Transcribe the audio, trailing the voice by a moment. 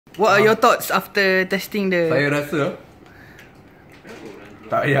What are your thoughts after testing the... Saya rasa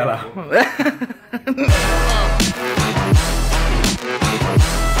tak payahlah.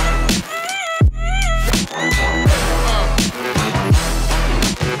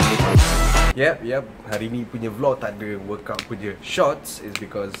 Yep. Hari ni punya vlog tak ada workout punya shots is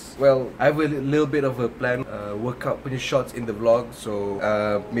because, well, I have a little bit of a plan workout punya shots in the vlog. So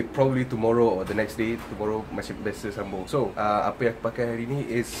probably tomorrow or the next day. Tomorrow masih biasa sambung. So apa yang aku pakai hari ni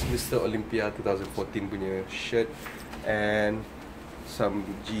is Mr. Olympia 2014 punya shirt and some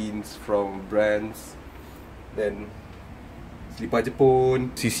jeans from brands. Then selipar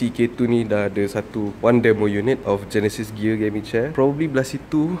Jepun. CC-K2 ni dah ada one demo unit of Genesis Gear gaming chair. Probably belah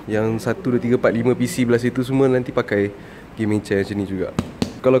situ, yang 1, 2, 3, 4, 5 PC belah situ semua nanti pakai gaming chair macam ni juga.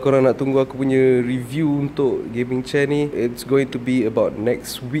 Kalau korang nak tunggu aku punya review untuk gaming chair ni, it's going to be about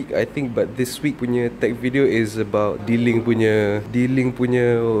next week I think. But this week punya tech video is about D-Link punya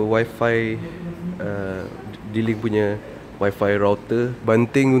Wi-Fi, D-Link punya Wi-Fi router.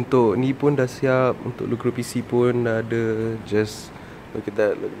 Banting untuk ni pun dah siap. Untuk Lucro PC pun dah ada. Just look at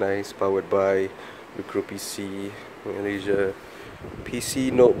that, look nice. Powered by Lucro PC Malaysia. PC,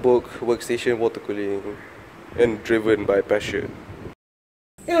 notebook, workstation, water cooling, and driven by passion.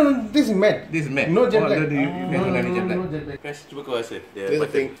 You know, this is matte. This is matte. No jet lag. No jet lag. Guys, cuba kau rasa. There's a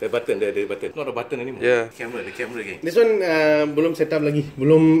thing. The button. It's not a button anymore. Yeah. The camera again. This one belum set up lagi.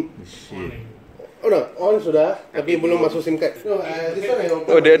 Belum. Shit. Oh no, on sudah, tapi belum masuk SIM card. No, this one I open.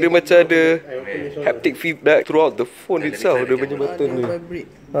 Oh, dia ada macam ada haptic feedback throughout the phone itself. Dia punya button ni.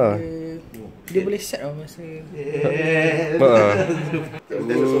 Dia boleh set lah masa.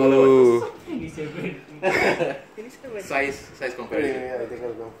 Size comparison. I think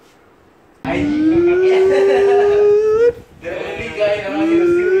I'll go. The only guy around here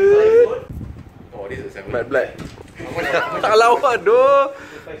still use iPhone. Oh, this is 7. Matte black. Tak lawa doh.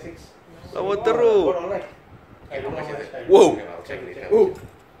 256. Lawa teruk. Wow. Check it out. Oh.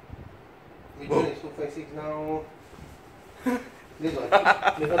 Which one is 256 now? This one.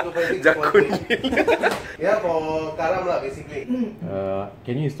 This one 256. Jakun. Yeah, for karam lah basically.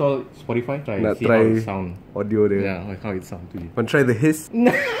 Can you install Spotify? Nak See try how it sound. audio dia. Yeah, how it sound to you. Want try the hiss?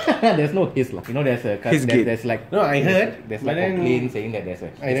 There's no hiss lah. You know, there's like No, I heard. there's But like a then complaint saying that there's a.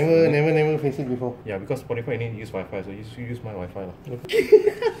 I never faced it before. Yeah, because Spotify need to use Wi-Fi, so you use my Wi-Fi lah.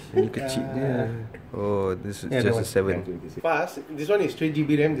 Ini kecil dia. Oh, this is just a 7. Fast. This one is 3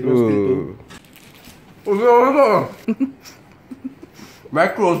 GB RAM. This one is still 2. Oh,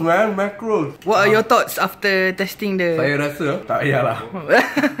 macros, man, macros. What are your thoughts after testing the... Saya rasa tak payahlah.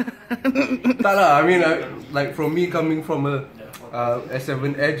 Tak lah, I mean like from me coming from a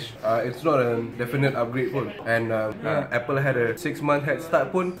S7 Edge, it's not a definite upgrade pun. And Apple had a 6-month head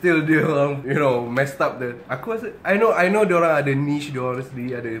start pun, still dia you know, messed up the. Aku rasa I know diorang ada niche, diorang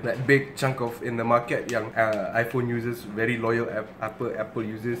sendiri ada that big chunk of in the market yang iPhone users, very loyal Apple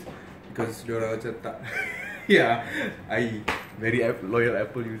users, because diorang macam tak yeah, very loyal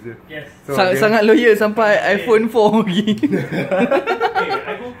Apple user. Yes. So sangat loyal sampai iPhone 4 lagi.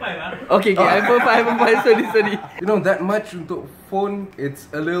 iPhone 5 lah. Okay, iPhone 5, sorry. You know, that much untuk phone,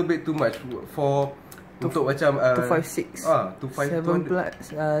 it's a little bit too much for untuk macam 256. 7 plus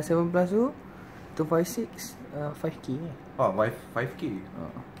 7 plus tu 256 5K ni. 5K.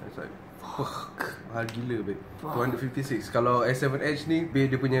 That's like fuck. Mahal gila babe. 256. Kalau S7 Edge ni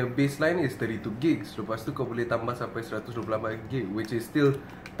dia punya baseline is 32 gigs. Lepas tu kau boleh tambah sampai 128 gig, which is still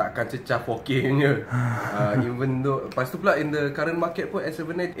takkan cecah 4K nya. Even though lepas tu pula in the current market pun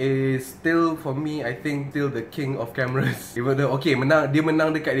S7 Edge is still, for me, I think still the king of cameras. Even though okay, dia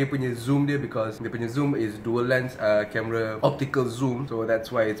menang dekat dia punya zoom dia, because dia punya zoom is dual lens camera, optical zoom, so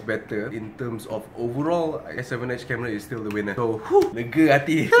that's why it's better. In terms of overall, S7 Edge camera is still the winner. So lega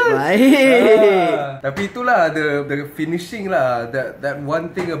hati. Baik. Tapi itulah the finishing lah. That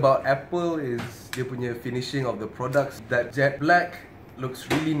one thing about Apple is dia punya finishing of the products. That jet black looks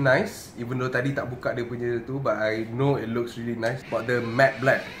really nice, even though tadi tak buka dia punya tu, but I know it looks really nice. But the matte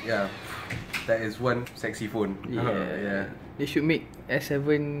black, yeah, that is one sexy phone. Yeah. They should make S7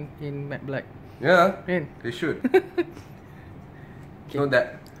 in matte black. Yeah, Kan? they should. So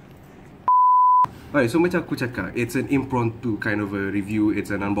that. Alright, so macam aku cakap, it's an impromptu kind of a review,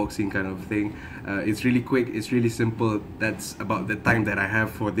 it's an unboxing kind of thing. It's really quick, it's really simple. That's about the time that I have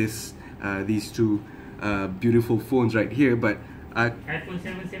for this, these two beautiful phones right here. But iPhone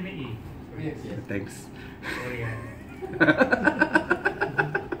 7, 7e. Yes. thanks. Oh yeah.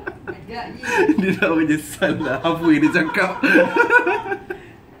 Dia dah menyesal lah apa yang dia cakap.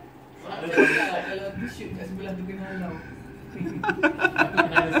 Kalau aku shoot kat sebelah tu kena halau.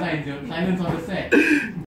 Silence on the set.